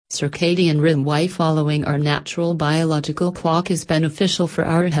Circadian rhythm. Why following our natural biological clock is beneficial for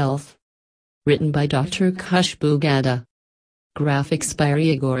our health. Written by Dr. Khushbu Gadda. Graphics by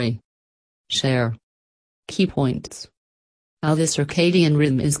Ryagori. Share. Key points. How the circadian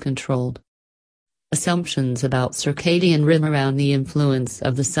rhythm is controlled. Assumptions about circadian rhythm around the influence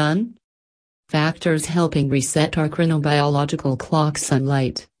of the sun. Factors helping reset our chronobiological clock: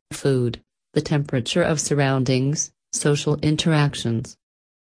 sunlight, food, the temperature of surroundings, social interactions.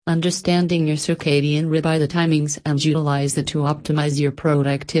 Understanding your circadian rhythm by the timings and utilize it to optimize your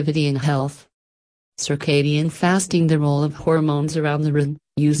productivity and health. Circadian fasting: the role of hormones around the rhythm,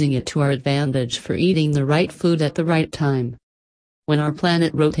 using it to our advantage for eating the right food at the right time. When our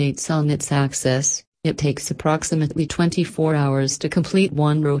planet rotates on its axis, it takes approximately 24 hours to complete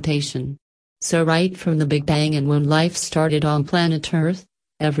one rotation. So right from the Big Bang and when life started on planet Earth,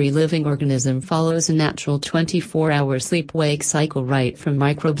 every living organism follows a natural 24-hour sleep-wake cycle, right from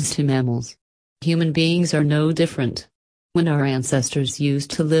microbes to mammals. Human beings are no different. When our ancestors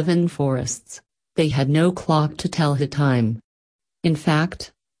used to live in forests, they had no clock to tell the time. In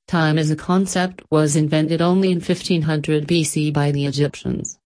fact, time as a concept was invented only in 1500 BC by the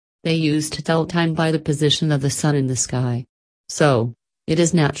Egyptians. They used to tell time by the position of the sun in the sky. So, it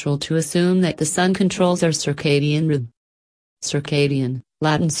is natural to assume that the sun controls our circadian rhythm. Circadian,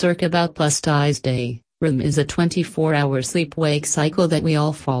 Latin circa, about plus day, rhythm is a 24-hour sleep-wake cycle that we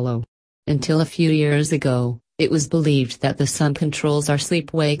all follow. Until a few years ago, it was believed that the sun controls our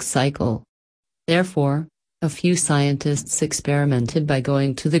sleep-wake cycle. Therefore, a few scientists experimented by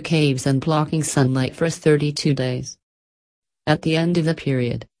going to the caves and blocking sunlight for 32 days. At the end of the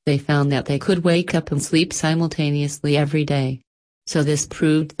period, they found that they could wake up and sleep simultaneously every day. So this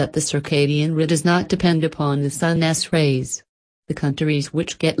proved that the circadian rhythm does not depend upon the sun's rays. The countries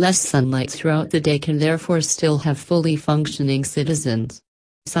which get less sunlight throughout the day can therefore still have fully functioning citizens.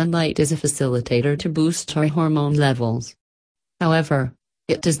 Sunlight is a facilitator to boost our hormone levels. However,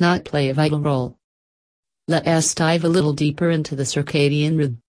 it does not play a vital role. Let us dive a little deeper into the circadian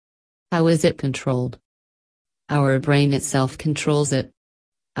rhythm. How is it controlled? Our brain itself controls it.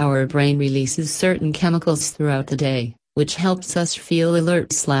 Our brain releases certain chemicals throughout the day, which helps us feel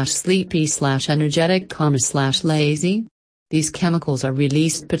alert/sleepy/energetic, calm/lazy. These chemicals are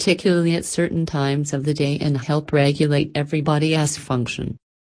released particularly at certain times of the day and help regulate everybody's function.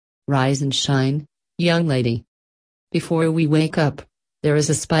 Rise and shine, young lady. Before we wake up, there is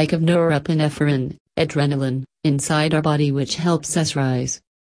a spike of norepinephrine, adrenaline, inside our body which helps us rise.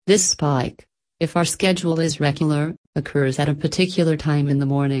 This spike, if our schedule is regular, occurs at a particular time in the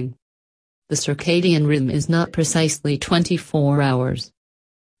morning. The circadian rhythm is not precisely 24 hours.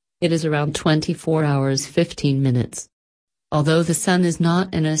 It is around 24 hours 15 minutes. Although the sun is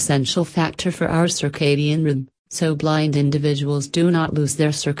not an essential factor for our circadian rhythm, so blind individuals do not lose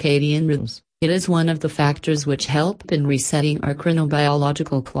their circadian rhythms, it is one of the factors which help in resetting our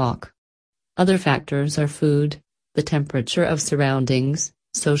chronobiological clock. Other factors are food, the temperature of surroundings,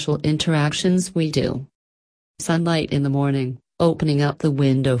 social interactions we do. Sunlight in the morning, opening up the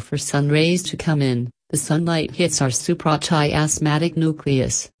window for sun rays to come in, the sunlight hits our suprachiasmatic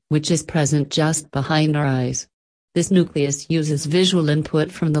nucleus, which is present just behind our eyes. This nucleus uses visual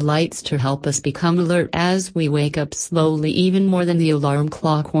input from the lights to help us become alert as we wake up slowly, even more than the alarm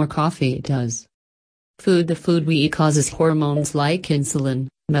clock or coffee does. Food: the food we eat causes hormones like insulin,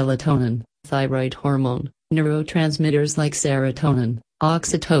 melatonin, thyroid hormone, neurotransmitters like serotonin,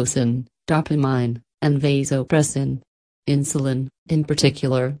 oxytocin, dopamine, and vasopressin. Insulin, in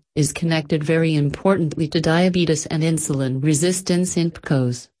particular, is connected very importantly to diabetes and insulin resistance in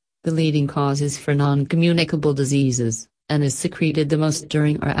PCOS, the leading causes for non-communicable diseases, and is secreted the most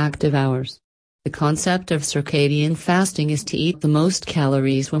during our active hours. The concept of circadian fasting is to eat the most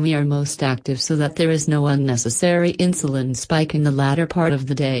calories when we are most active so that there is no unnecessary insulin spike in the latter part of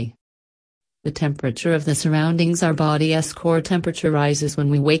the day. The temperature of the surroundings: our body's core temperature rises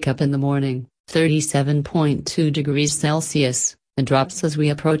when we wake up in the morning, 37.2 degrees Celsius, and drops as we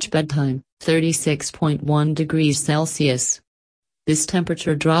approach bedtime, 36.1 degrees Celsius. This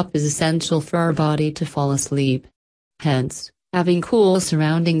temperature drop is essential for our body to fall asleep. Hence, having cool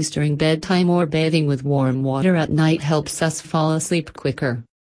surroundings during bedtime or bathing with warm water at night helps us fall asleep quicker.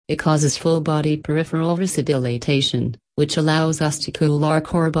 It causes full-body peripheral vasodilatation, which allows us to cool our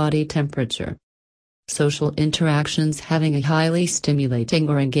core body temperature. Social interactions: having a highly stimulating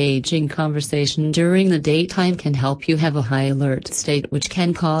or engaging conversation during the daytime can help you have a high alert state, which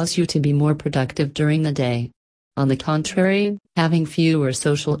can cause you to be more productive during the day. On the contrary, having fewer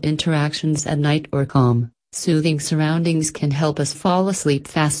social interactions at night or calm, soothing surroundings can help us fall asleep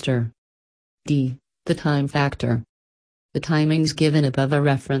faster. D. The time factor. The timings given above are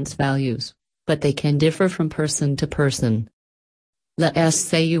reference values, but they can differ from person to person. Let us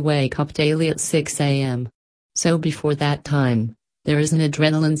say you wake up daily at 6 a.m. So before that time, there is an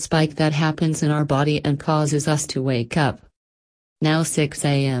adrenaline spike that happens in our body and causes us to wake up. Now 6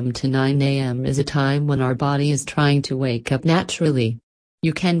 a.m. to 9 a.m. is a time when our body is trying to wake up naturally.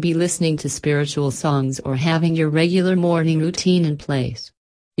 You can be listening to spiritual songs or having your regular morning routine in place.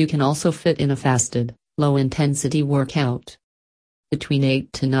 You can also fit in a fasted, low-intensity workout. Between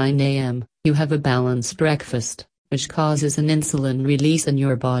 8 to 9 a.m., you have a balanced breakfast, which causes an insulin release in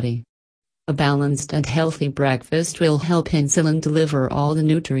your body. A balanced and healthy breakfast will help insulin deliver all the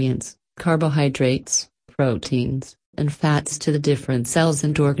nutrients, carbohydrates, proteins, and fats to the different cells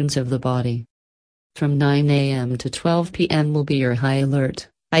and organs of the body. From 9 a.m. to 12 p.m. will be your high alert,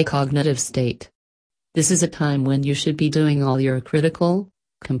 high cognitive state. This is a time when you should be doing all your critical,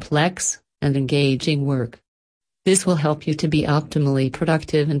 complex, and engaging work. This will help you to be optimally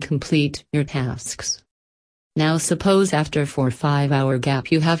productive and complete your tasks. Now suppose after a 4-5 hour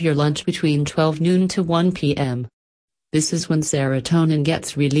gap you have your lunch between 12 noon to 1 p.m. This is when serotonin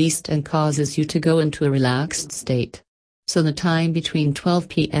gets released and causes you to go into a relaxed state. So the time between 12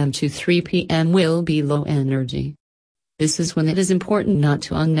 p.m. to 3 p.m. will be low energy. This is when it is important not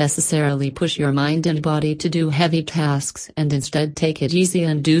to unnecessarily push your mind and body to do heavy tasks and instead take it easy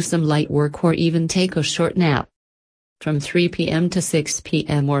and do some light work or even take a short nap. From 3 p.m. to 6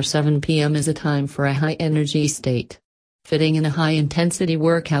 p.m. or 7 p.m. is a time for a high energy state. Fitting in a high intensity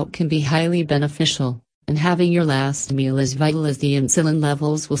workout can be highly beneficial, and having your last meal is vital as the insulin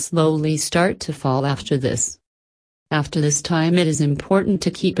levels will slowly start to fall after this. After this time it is important to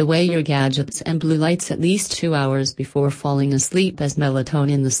keep away your gadgets and blue lights at least 2 hours before falling asleep, as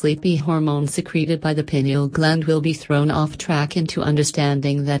melatonin, the sleepy hormone secreted by the pineal gland, will be thrown off track into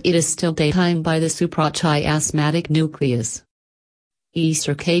understanding that it is still daytime by the suprachiasmatic nucleus.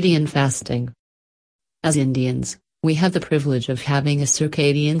 Circadian fasting. As Indians, we have the privilege of having a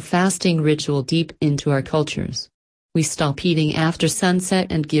circadian fasting ritual deep into our cultures. We stop eating after sunset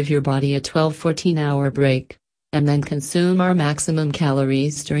and give your body a 12-14 hour break, and then consume our maximum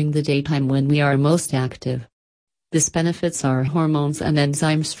calories during the daytime when we are most active. This benefits our hormones and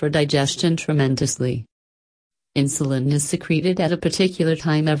enzymes for digestion tremendously. Insulin is secreted at a particular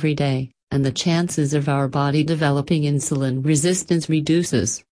time every day, and the chances of our body developing insulin resistance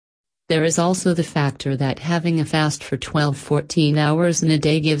reduces. There is also the factor that having a fast for 12-14 hours in a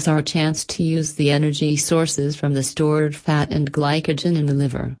day gives our chance to use the energy sources from the stored fat and glycogen in the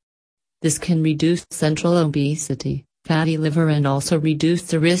liver. This can reduce central obesity, fatty liver, and also reduce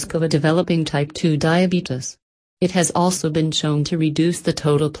the risk of developing type 2 diabetes. It has also been shown to reduce the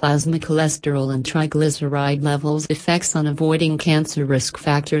total plasma cholesterol and triglyceride levels, effects on avoiding cancer risk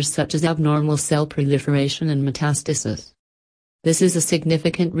factors such as abnormal cell proliferation and metastasis. This is a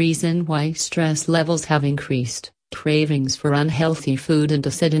significant reason why stress levels have increased. Cravings for unhealthy food and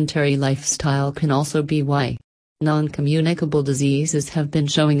a sedentary lifestyle can also be why non-communicable diseases have been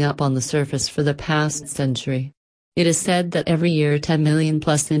showing up on the surface for the past century. It is said that every year 10 million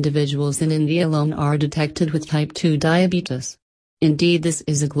plus individuals in India alone are detected with type 2 diabetes. Indeed, this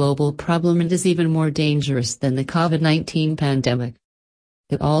is a global problem and is even more dangerous than the COVID-19 pandemic.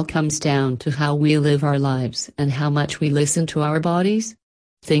 It all comes down to how we live our lives and how much we listen to our bodies.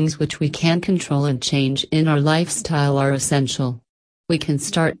 Things which we can control and change in our lifestyle are essential. We can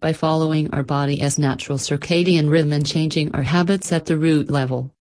start by following our body's natural circadian rhythm and changing our habits at the root level.